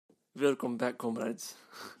Welcome back, comrades.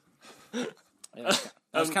 Yeah, that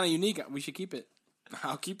was kind of unique. We should keep it.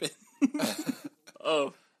 I'll keep it.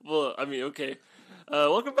 Oh, well, I mean, okay.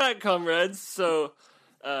 Welcome back, comrades. So,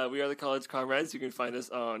 we are the College Comrades. You can find us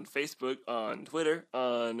on Facebook, on Twitter,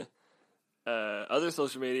 on other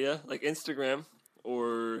social media, like Instagram,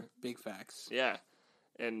 or... Big facts. Yeah.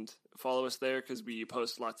 And follow us there, because we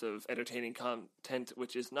post lots of entertaining content,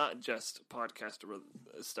 which is not just podcast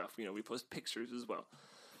stuff. You know, we post pictures as well.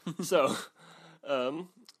 So,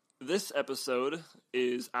 this episode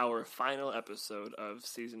is our final episode of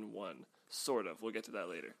Season 1. Sort of. We'll get to that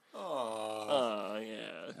later. Oh,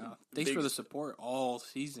 yeah. Thanks for the support all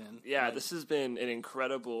season. Yeah, this has been an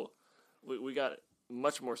incredible... We got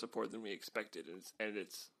much more support than we expected, and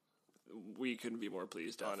we couldn't be more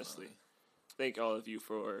pleased, Definitely. honestly. Thank all of you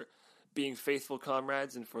for being faithful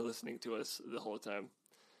comrades and for listening to us the whole time.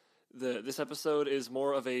 This episode is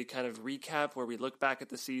more of a kind of recap where we look back at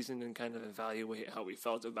the season and kind of evaluate how we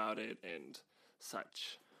felt about it and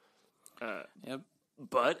such. Yep.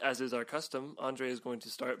 But, as is our custom, Andre is going to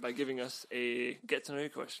start by giving us a get-to-know-you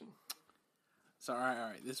question. So, all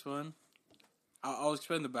right. This one, I'll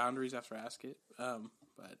explain the boundaries after I ask it.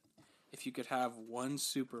 But if you could have one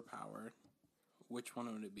superpower, which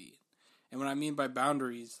one would it be? And what I mean by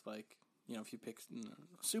boundaries, like, you know, if you pick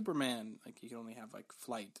Superman, like, you can only have, like,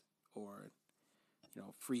 flight or, you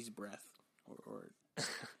know, freeze breath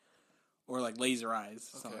or like, laser eyes,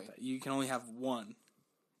 something like that. You can only have one.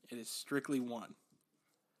 It is strictly one.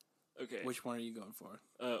 Okay. Which one are you going for?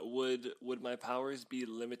 Would my powers be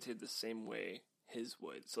limited the same way his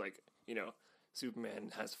would? So, like, you know,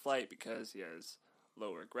 Superman has flight because he has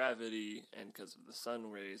lower gravity and because of the sun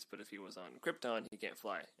rays, but if he was on Krypton, he can't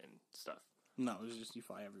fly and stuff. No, it's just you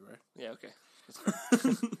fly everywhere. Yeah, okay.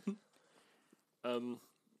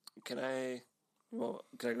 Can I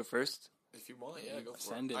go first? If you want, yeah, go for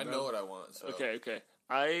Send it. it, I bro. know what I want. So. Okay.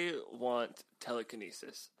 I want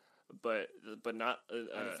telekinesis, but not.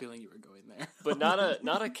 I had a feeling you were going there. But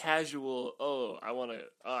not a casual.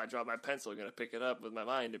 I dropped my pencil, gonna pick it up with my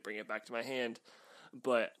mind and bring it back to my hand,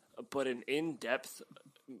 but an in-depth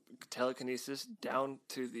telekinesis down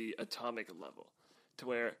to the atomic level, to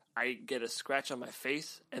where I get a scratch on my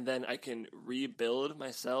face and then I can rebuild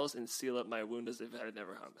my cells and seal up my wound as if it had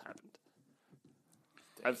never happened.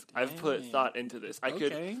 I've put thought into this. I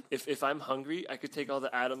could, if I'm hungry, I could take all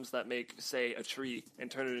the atoms that make, say, a tree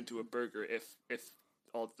and turn it into a burger if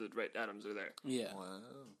all the right atoms are there. Yeah. Wow.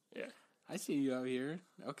 Yeah. I see you out here.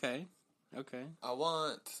 Okay. I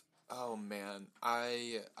want... Oh, man.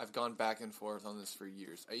 I've gone back and forth on this for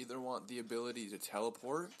years. I either want the ability to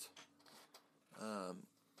teleport,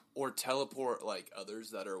 or teleport, like,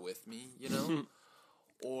 others that are with me, you know?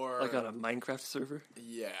 Or... Like on a Minecraft server?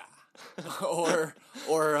 Yeah. or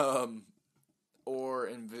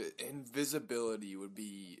invisibility would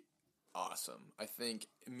be awesome. I think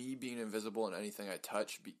me being invisible in anything I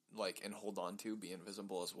touch, and hold on to, be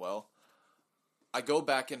invisible as well. I go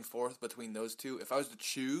back and forth between those two. If I was to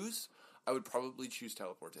choose, I would probably choose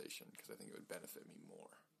teleportation because I think it would benefit me more.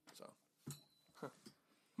 So,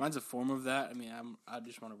 Mine's a form of that. I mean, I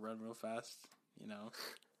just want to run real fast, you know.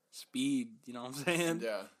 Speed, you know what I'm saying?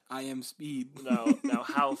 yeah. I am speed. Now,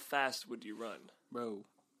 how fast would you run? Bro.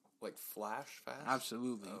 Like flash fast?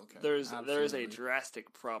 Absolutely. Oh, okay. There is a Absolutely.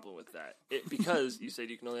 drastic problem with that. Because you said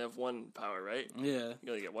you can only have one power, right? Yeah. You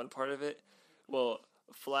only get one part of it. Well,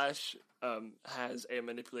 Flash has a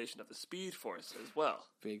manipulation of the Speed Force as well,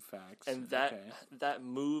 Big facts. and that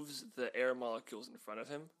moves the air molecules in front of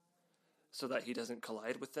him, so that he doesn't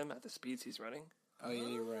collide with them at the speeds he's running. Oh, yeah,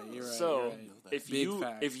 you're right. So you're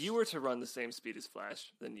right. if you were to run the same speed as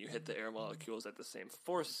Flash, then you hit the air molecules at the same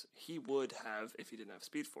force he would have if he didn't have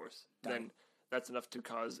Speed Force. Then that's enough to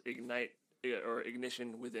cause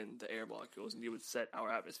ignition within the air molecules, and you would set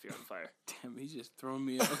our atmosphere on fire. Damn, he's just throwing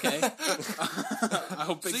me. Okay. I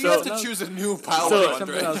hope So you have to choose a new power,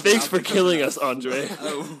 Andre. Thanks for killing us, Andre.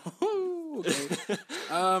 Oh, okay.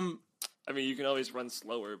 I mean, you can always run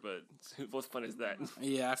slower, but what fun is that?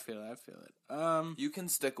 Yeah, I feel it. You can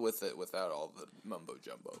stick with it without all the mumbo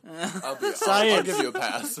jumbo. Science. I'll give you a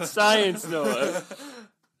pass. Science, Noah.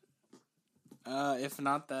 If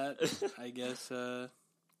not that, I guess, I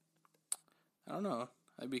don't know.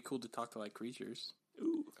 That'd be cool to talk to, like, creatures.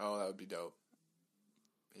 Ooh. Oh, that would be dope.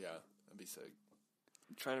 Yeah, that'd be sick.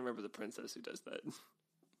 I'm trying to remember the princess who does that.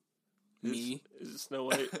 Me? Is it Snow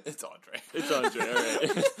White? It's Andre. It's Andre,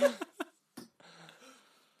 alright.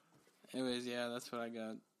 Anyways, yeah, that's what I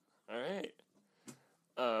got. Alright.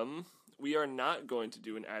 We are not going to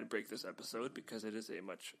do an ad break this episode because it is a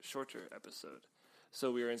much shorter episode.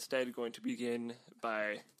 So we are instead going to begin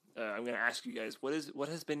by I'm going to ask you guys, what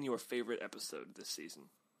has been your favorite episode this season?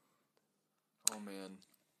 Oh, man.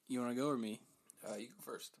 You want to go or me? You go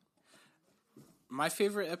first. My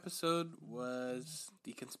favorite episode was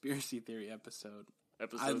the conspiracy theory episode.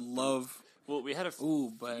 Well, we had a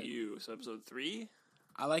few. So episode 3?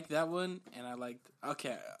 I like that one, and I liked...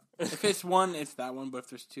 Okay, if it's one, it's that one, but if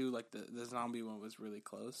there's two, like the zombie one was really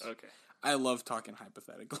close. Okay. I love talking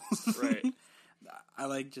hypotheticals. Right. I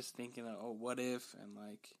like just thinking of, what if, and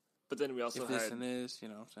like... But then we also if had... this and this, you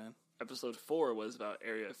know what I'm saying? Episode 4 was about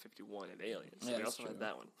Area 51 and aliens. So we also had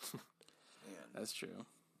that one. Man. That's true.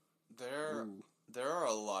 There are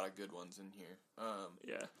a lot of good ones in here.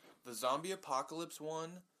 Yeah. The zombie apocalypse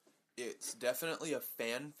one, it's definitely a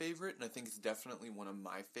fan favorite, and I think it's definitely one of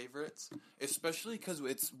my favorites. Especially because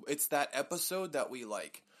it's that episode that we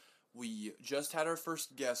like. We just had our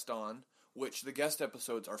first guest on, which the guest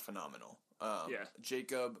episodes are phenomenal.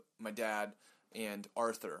 Jacob, my dad, and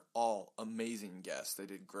Arthur, all amazing guests. They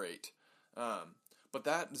did great. But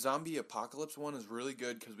that zombie apocalypse one is really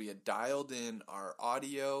good because we had dialed in our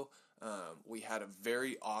audio. We had a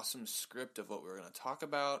very awesome script of what we were going to talk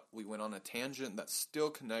about. We went on a tangent that's still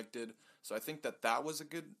connected. So I think that was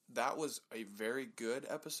a very good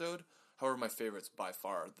episode. However, my favorite's by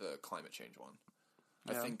far the climate change one.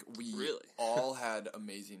 Yeah. I think we all had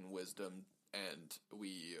amazing wisdom, and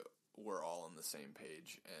we were all on the same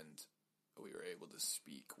page, and we were able to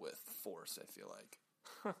speak with force, I feel like.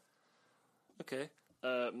 Huh. Okay.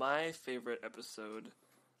 My favorite episode,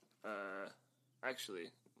 so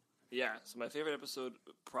my favorite episode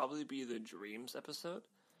would probably be the Dreams episode.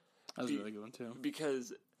 That was a really good one, too.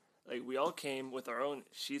 Because, like, we all came with our own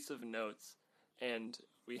sheets of notes, and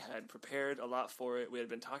we had prepared a lot for it. We had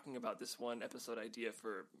been talking about this one episode idea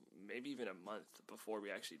for maybe even a month before we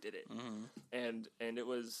actually did it. Mm-hmm. And it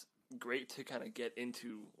was great to kind of get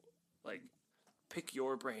into, like, pick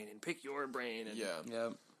your brain. And, yeah.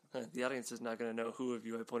 The audience is not going to know who of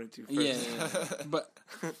you I pointed to first. Yeah. But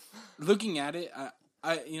looking at it,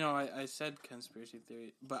 I said conspiracy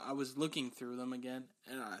theory, but I was looking through them again,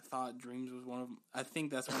 and I thought Dreams was one of them. I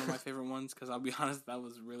think that's one of my favorite ones, because I'll be honest, that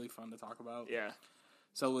was really fun to talk about. Yeah.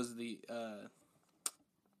 So was the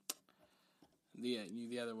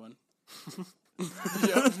other one.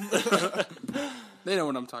 They know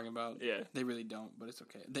what I'm talking about. Yeah. They really don't, but it's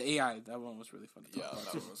okay. The AI, that one was really fun to talk about.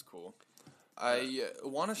 Yeah, that one was cool. I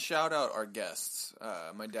want to shout out our guests,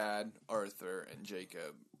 my dad, Arthur, and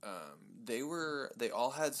Jacob. They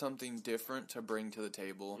all had something different to bring to the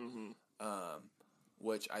table,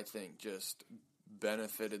 which I think just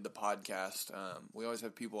benefited the podcast. We always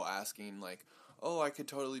have people asking, like, oh, I could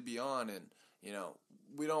totally be on, and, you know,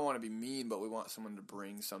 we don't want to be mean, but we want someone to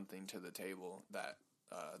bring something to the table that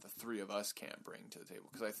the three of us can't bring to the table,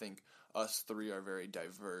 because I think us three are very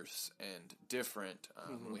diverse and different.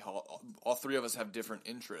 We all three of us have different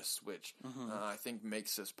interests, which I think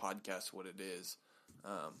makes this podcast what it is.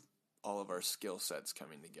 All of our skill sets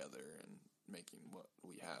coming together and making what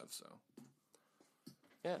we have. So,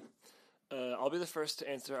 yeah, I'll be the first to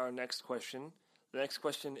answer our next question. The next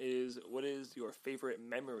question is, what is your favorite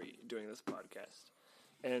memory during this podcast?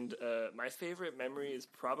 And my favorite memory is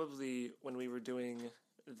probably when we were doing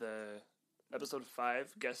the episode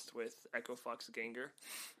 5 guest with Echo Fox Ganger,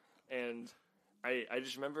 and I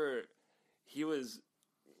just remember he was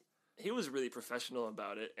really professional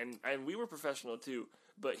about it, and we were professional too.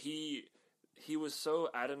 But he was so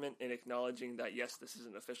adamant in acknowledging that, yes, this is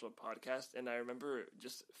an official podcast, and I remember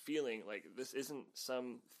just feeling like this isn't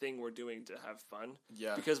some thing we're doing to have fun.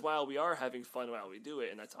 Yeah. Because while we are having fun while we do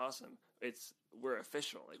it, and that's awesome, we're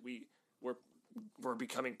official. Like we're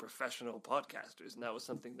becoming professional podcasters, and that was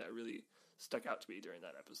something that really stuck out to me during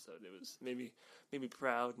that episode. It was made me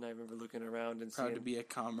proud, and I remember looking around and proud to be a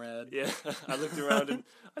comrade. Yeah, I looked around and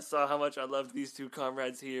I saw how much I loved these two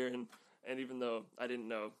comrades here, and even though I didn't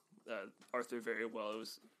know Arthur very well,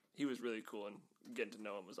 he was really cool, and getting to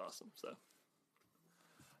know him was awesome. So,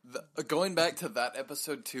 going back to that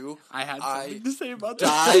episode too, I had something to say about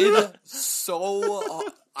that.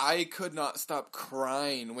 I could not stop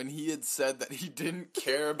crying when he had said that he didn't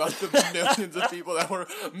care about the millions of people that were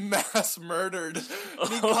mass murdered. And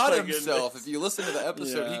he caught himself. Goodness. If you listen to the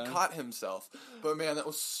episode, he caught himself. But man, that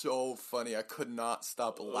was so funny. I could not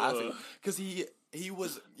stop laughing because you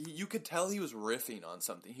could tell he was riffing on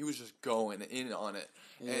something. He was just going in on it.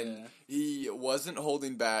 Yeah. And he wasn't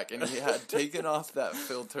holding back, and he had taken off that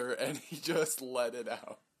filter, and he just let it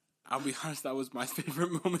out. I'll be honest, that was my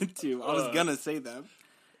favorite moment too. I was gonna say that.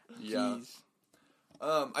 Yeah.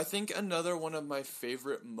 I think another one of my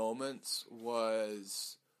favorite moments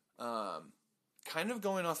was kind of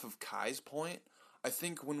going off of Kai's point. I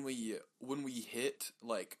think when we hit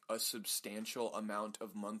like a substantial amount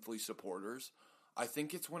of monthly supporters, I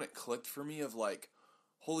think it's when it clicked for me of like,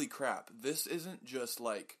 holy crap, this isn't just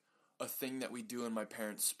like a thing that we do in my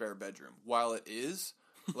parents' spare bedroom. While it is,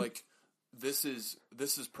 like, this is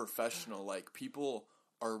professional. Like, people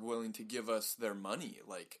are willing to give us their money,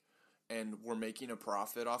 like, and we're making a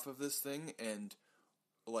profit off of this thing, and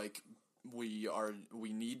like we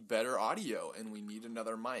need better audio, and we need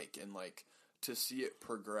another mic, and like to see it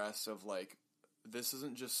progress of like, this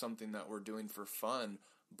isn't just something that we're doing for fun,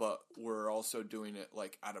 but we're also doing it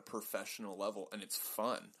like at a professional level, and it's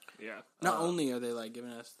fun. Yeah. Not only are they like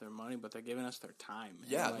giving us their money, but they're giving us their time.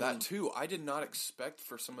 Yeah, like, that too. I did not expect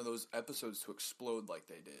for some of those episodes to explode like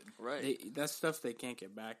they did. Right. That's stuff they can't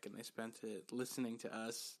get back, and they spent it listening to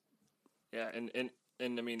us. Yeah, and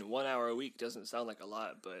I mean, 1 hour a week doesn't sound like a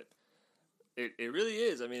lot, but it really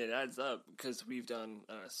is. I mean, it adds up because we've done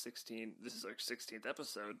 16. This is our 16th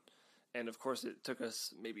episode, and of course, it took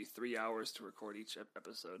us maybe 3 hours to record each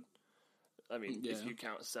episode. I mean, if you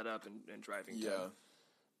count setup and driving time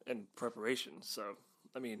and preparation. So,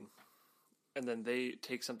 I mean, and then they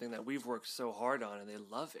take something that we've worked so hard on, and they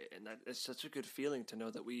love it, and that it's such a good feeling to know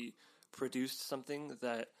that we produced something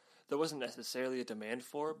that there wasn't necessarily a demand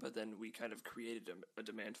for, but then we kind of created a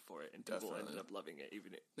demand for it, and people ended up loving it.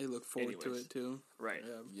 Even they look forward to it too, right?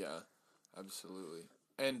 Yeah, absolutely.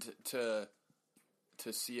 And to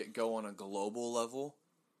see it go on a global level,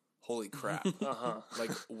 holy crap!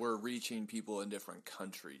 Like, we're reaching people in different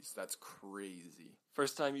countries. That's crazy.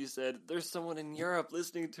 First time you said there's someone in Europe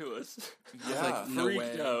listening to us. Yeah, like, no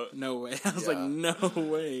way, out. no way. I was like, no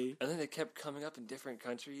way. And then they kept coming up in different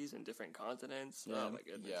countries and different continents. Yeah. Oh my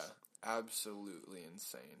goodness! Yeah, absolutely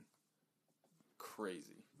insane,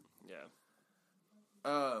 crazy. Yeah.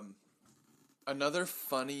 Another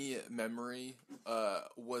funny memory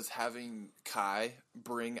was having Kai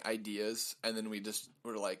bring ideas, and then we just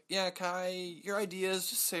were like, yeah, Kai, your ideas,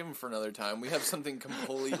 just save them for another time. We have something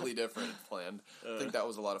completely different planned. I think that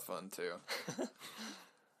was a lot of fun, too.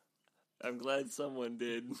 I'm glad someone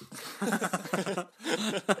did.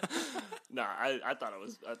 Nah, I thought it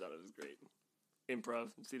was great.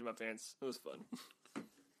 Improv, seat in my pants. It was fun.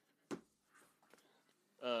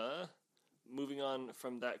 Moving on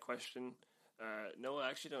from that question, no, I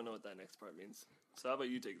actually don't know what that next part means. So how about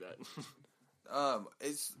you take that?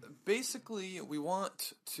 It's basically, we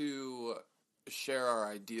want to share our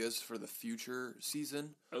ideas for the future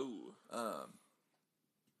season. Oh.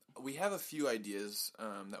 We have a few ideas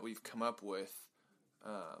that we've come up with,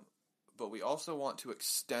 but we also want to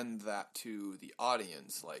extend that to the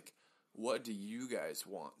audience. Like, what do you guys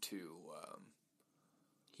want to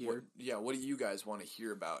hear? What do you guys want to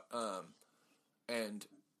hear about? And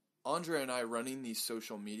Andre and I running these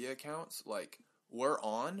social media accounts, like, we're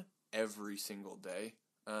on every single day.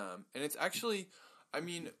 And it's actually, I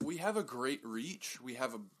mean, we have a great reach. We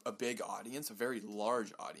have a big audience, a very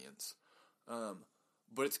large audience.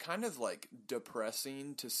 But it's kind of like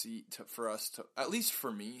depressing for us to, at least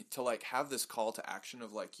for me, to like have this call to action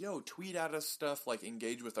of like, yo, tweet at us stuff, like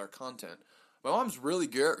engage with our content. My mom's really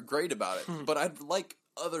great about it, but I'd like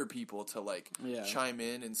other people to like chime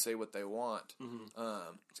in and say what they want.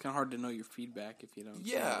 It's kind of hard to know your feedback if you don't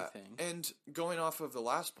say anything. And going off of the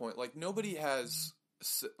last point, like, nobody has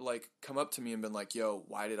like come up to me and been like, yo,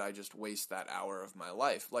 why did I just waste that hour of my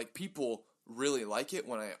life? Like, people really like it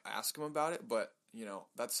when I ask them about it, but you know,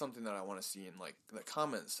 that's something that I want to see in like the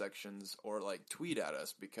comment sections or like tweet at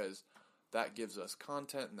us, because that gives us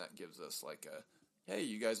content and that gives us like hey,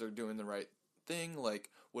 you guys are doing the right thing. Like,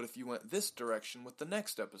 what if you went this direction with the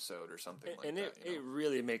next episode or something like that? And it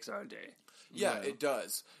really makes our day. Yeah, it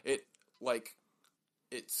does.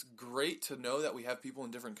 It's great to know that we have people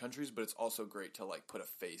in different countries, but it's also great to like put a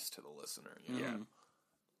face to the listener. You know? Yeah.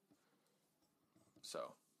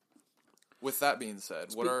 So, with that being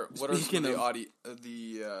said, what are some of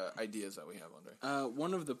the ideas that we have, Andre?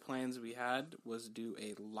 One of the plans we had was do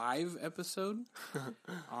a live episode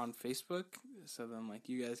on Facebook, so then like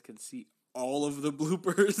you guys could see all of the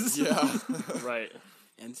bloopers. Yeah. Right.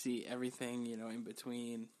 And see everything, you know, in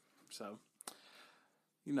between. So,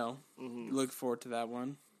 you know, look forward to that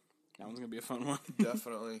one. That one's going to be a fun one.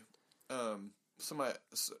 Definitely. So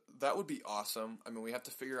that would be awesome. I mean, we have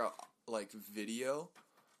to figure out, like, video.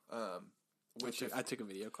 I took a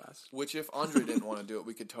video class. Which, if Andre didn't want to do it,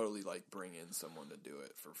 we could totally, like, bring in someone to do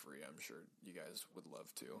it for free. I'm sure you guys would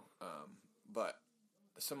love to. But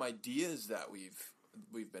some ideas that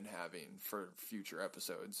we've been having for future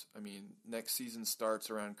episodes. I mean, next season starts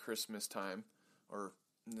around Christmas time, or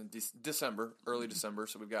December, early December.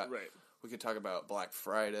 So We could talk about Black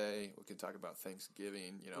Friday. We could talk about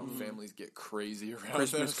Thanksgiving. You know, families get crazy around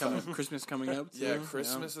Christmas there, Christmas coming up. Too. Yeah,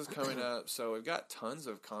 Christmas is coming up, so we've got tons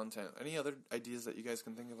of content. Any other ideas that you guys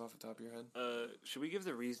can think of off the top of your head? Should we give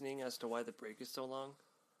the reasoning as to why the break is so long?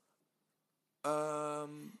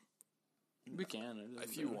 We can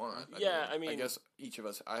If you want. I mean, I guess each of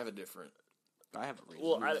us. I have a different. I have a reason.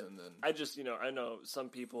 Well, reason than... I just, I know some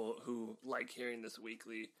people who like hearing this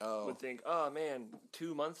weekly would think, oh man,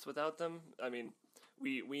 2 months without them? I mean,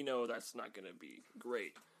 we know that's not going to be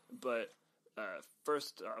great. But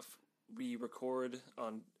first off, we record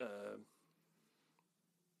on...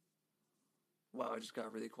 Wow, I just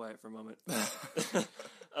got really quiet for a moment.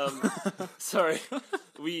 Sorry.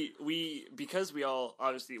 Because we all,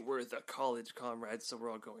 obviously, we're the college comrades, so we're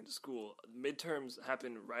all going to school. Midterms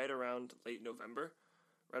happen right around late November,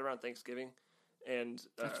 right around Thanksgiving. And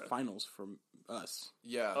that's finals for us.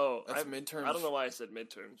 Yeah. That's midterms. I don't know why I said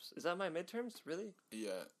midterms. Is that my midterms? Really?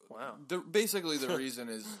 Yeah. Wow. Basically, the reason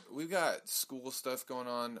is we've got school stuff going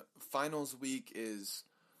on. Finals week is...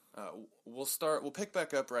 we'll pick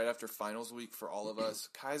back up right after finals week for all of us.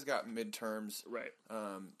 Kai's got midterms, right?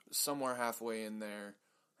 Somewhere halfway in there.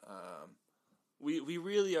 We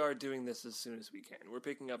really are doing this as soon as we can. We're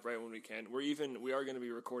picking up right when we can. We are going to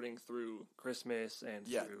be recording through Christmas and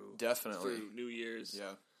definitely through New Year's.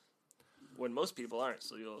 Yeah. When most people aren't,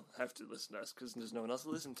 so you'll have to listen to us because there's no one else to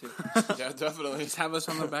listen to. Yeah, definitely. Just have us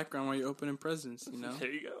on the background while you're opening presents, you know? There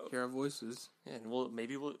you go. Hear our voices. Yeah, and no,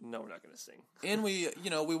 we're not going to sing. And we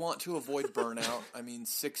want to avoid burnout. I mean,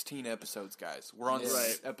 16 episodes, guys. We're on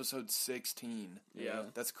episode 16. Yeah.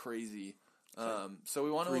 That's crazy. So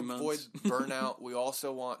we want to avoid burnout. We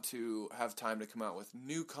also want to have time to come out with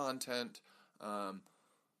new content.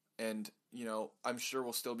 And, I'm sure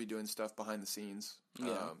we'll still be doing stuff behind the scenes.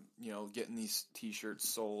 Yeah. Getting these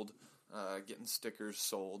t-shirts sold, getting stickers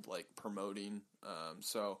sold, like promoting.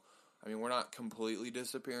 So, I mean, we're not completely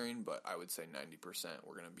disappearing, but I would say 90%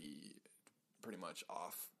 we're going to be pretty much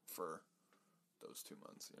off for those 2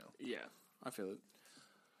 months, Yeah. I feel it.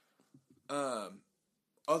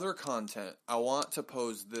 Other content, I want to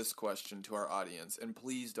pose this question to our audience, and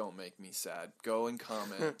please don't make me sad. Go and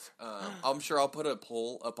comment. I'm sure I'll put a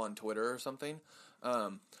poll up on Twitter or something.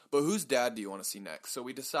 But whose dad do you want to see next? So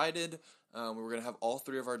we decided we were going to have all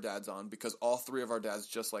three of our dads on because all three of our dads,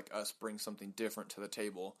 just like us, bring something different to the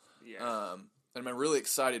table. Yeah. And I'm really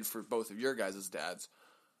excited for both of your guys' dads.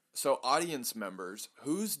 So audience members,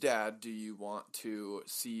 whose dad do you want to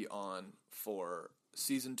see on for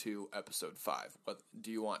Season 2, Episode 5. What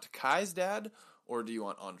do you want, Kai's dad or do you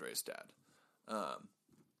want Andre's dad?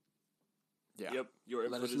 Yeah. Yep. Your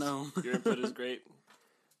input is great.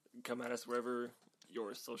 Come at us wherever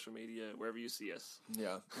your social media, wherever you see us.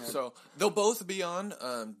 Yeah. So they'll both be on,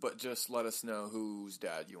 but just let us know whose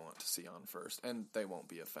dad you want to see on first, and they won't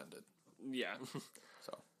be offended. Yeah.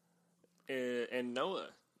 So. And Noah,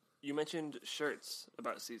 you mentioned shirts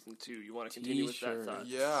about Season 2. You want to continue with that thought?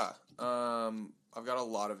 Yeah. I've got a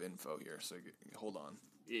lot of info here, so hold on.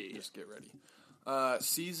 Yeah. Just get ready.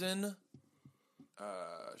 Season...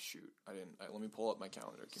 let me pull up my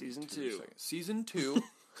calendar. Season 2. Season 2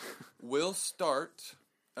 will start...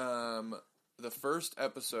 the first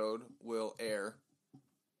episode will air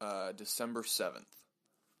December 7th.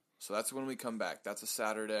 So that's when we come back. That's a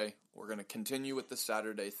Saturday. We're going to continue with the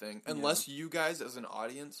Saturday thing. Unless you guys, as an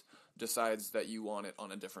audience, decides that you want it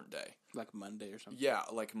on a different day. Like Monday or something? Yeah,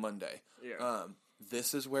 like Monday. Yeah.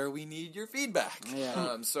 This is where we need your feedback.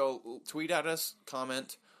 Yeah. So tweet at us,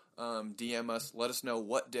 comment, DM us. Let us know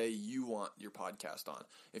what day you want your podcast on.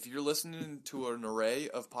 If you're listening to an array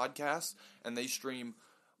of podcasts and they stream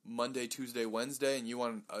Monday, Tuesday, Wednesday, and you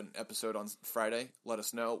want an episode on Friday, let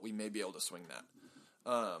us know. We may be able to swing that.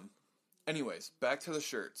 Anyways, back to the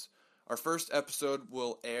shirts. Our first episode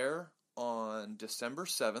will air on December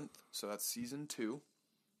 7th, so that's Season 2.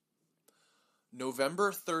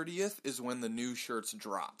 November 30th is when the new shirts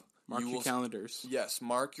drop. Mark your calendars. Yes,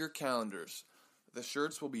 mark your calendars. The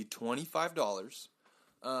shirts will be $25.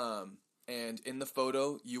 And in the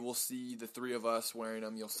photo, you will see the three of us wearing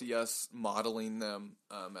them. You'll see us modeling them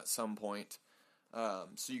at some point.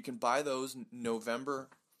 So you can buy those November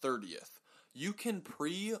 30th. You can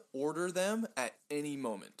pre-order them at any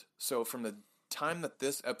moment. So from the time that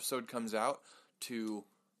this episode comes out to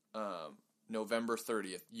November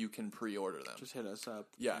 30th, you can pre-order them. Just hit us up.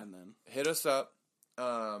 Yeah. And then hit us up.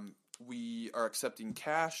 We are accepting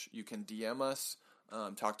cash. You can DM us,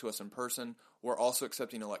 talk to us in person. We're also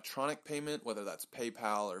accepting electronic payment, whether that's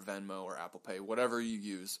PayPal or Venmo or Apple Pay, whatever you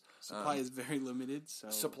use. Supply is very limited.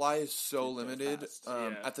 Supply is so limited.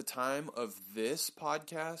 Yeah. At the time of this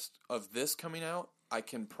podcast, of this coming out, I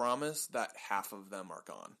can promise that half of them are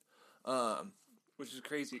gone. Which is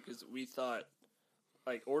crazy because we thought,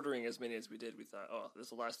 like, ordering as many as we did, we thought, oh,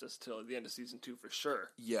 this will last us till the end of season 2 for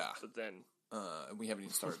sure. Yeah. But then... we haven't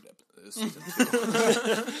even started season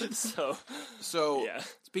 2. So yeah.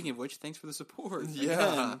 Speaking of which, thanks for the support.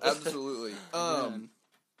 Yeah, absolutely.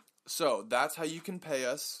 So that's how you can pay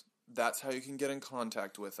us. That's how you can get in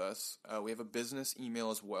contact with us. We have a business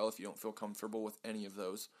email as well if you don't feel comfortable with any of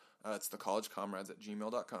those. It's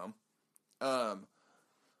thecollegecomrades@gmail.com.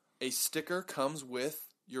 A sticker comes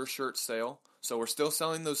with your shirt sale. So we're still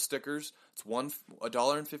selling those stickers. It's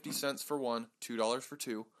 $1.50 for one, $2 for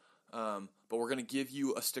two. But we're going to give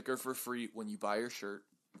you a sticker for free when you buy your shirt.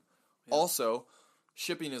 Yep. Also,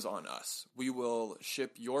 shipping is on us. We will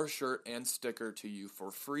ship your shirt and sticker to you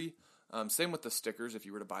for free. Same with the stickers. If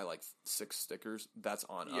you were to buy like 6 stickers, that's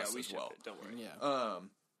on us as well. It, don't worry. Yeah.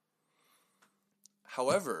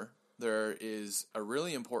 However, there is a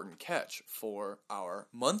really important catch for our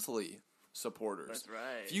monthly supporters. That's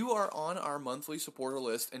right. If you are on our monthly supporter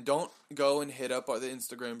list, and don't go and hit up the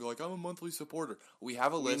Instagram and be like, I'm a monthly supporter. We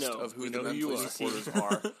have a list of who the monthly supporters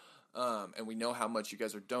are. And we know how much you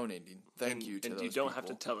guys are donating. Thank you to those people. And you don't have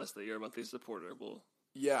to tell us that you're a monthly supporter.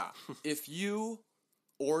 Yeah. If you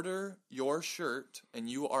order your shirt and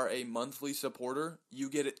you are a monthly supporter, you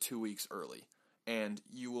get it 2 weeks early. And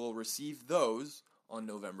you will receive those on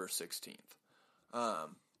November 16th.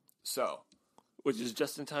 Which is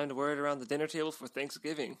just in time to wear it around the dinner table for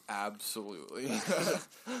Thanksgiving. Absolutely.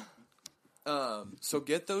 So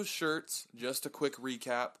get those shirts. Just a quick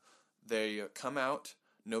recap. They come out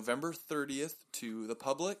November 30th to the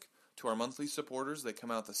public. To our monthly supporters, they come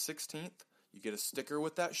out the 16th. You get a sticker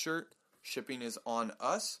with that shirt. Shipping is on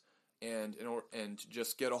us. And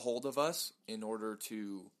just get a hold of us in order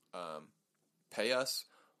to pay us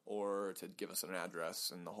or to give us an address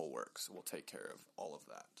and the whole works. We'll take care of all of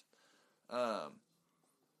that.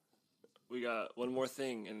 We got one more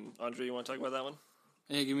thing, and Andre, you want to talk about that one?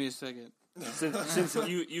 Hey, give me a second. Since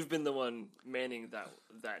you've been the one manning that.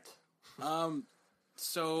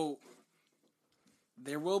 So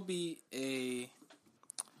there will be a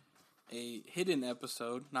hidden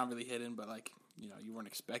episode, not really hidden, but like, you know, you weren't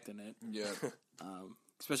expecting it. Yeah.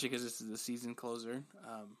 Especially because this is the season closer.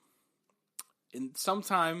 In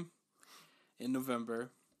sometime in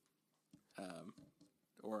November,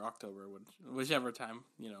 or October, whichever time,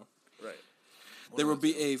 you know. Right. There will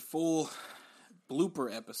be a full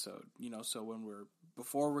blooper episode, you know, so when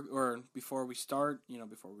before we start, you know,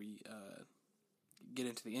 before we get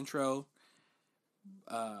into the intro,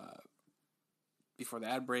 before the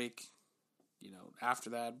ad break, you know,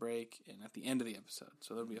 after the ad break, and at the end of the episode.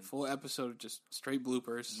 So there'll be a full episode of just straight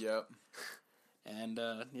bloopers. Yep. And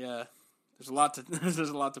there's a lot to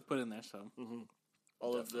put in there, so. Mm-hmm.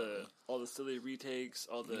 All the silly retakes,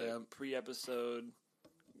 all the pre-episode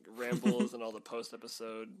rambles, and all the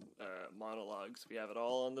post-episode monologues. We have it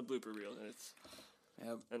all on the blooper reel, and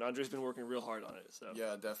and Andre's been working real hard on it. So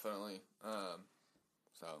yeah, definitely.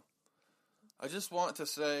 So I just want to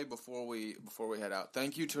say before we head out,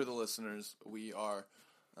 thank you to the listeners. We are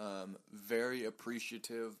very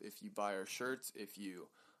appreciative if you buy our shirts, if you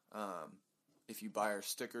buy our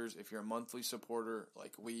stickers, if you're a monthly supporter.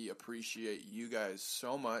 Like, we appreciate you guys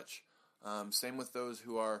so much. Same with those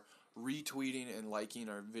who are retweeting and liking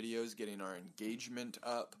our videos, getting our engagement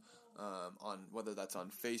up on whether that's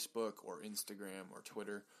on Facebook or Instagram or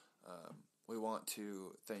Twitter. We want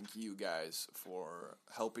to thank you guys for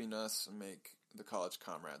helping us make the College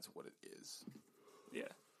Comrades what it is.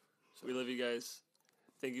 Yeah. So we love you guys.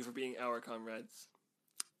 Thank you for being our comrades.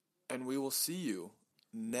 And we will see you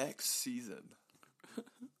next season.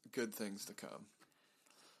 Good things to come.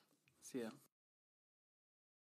 See ya.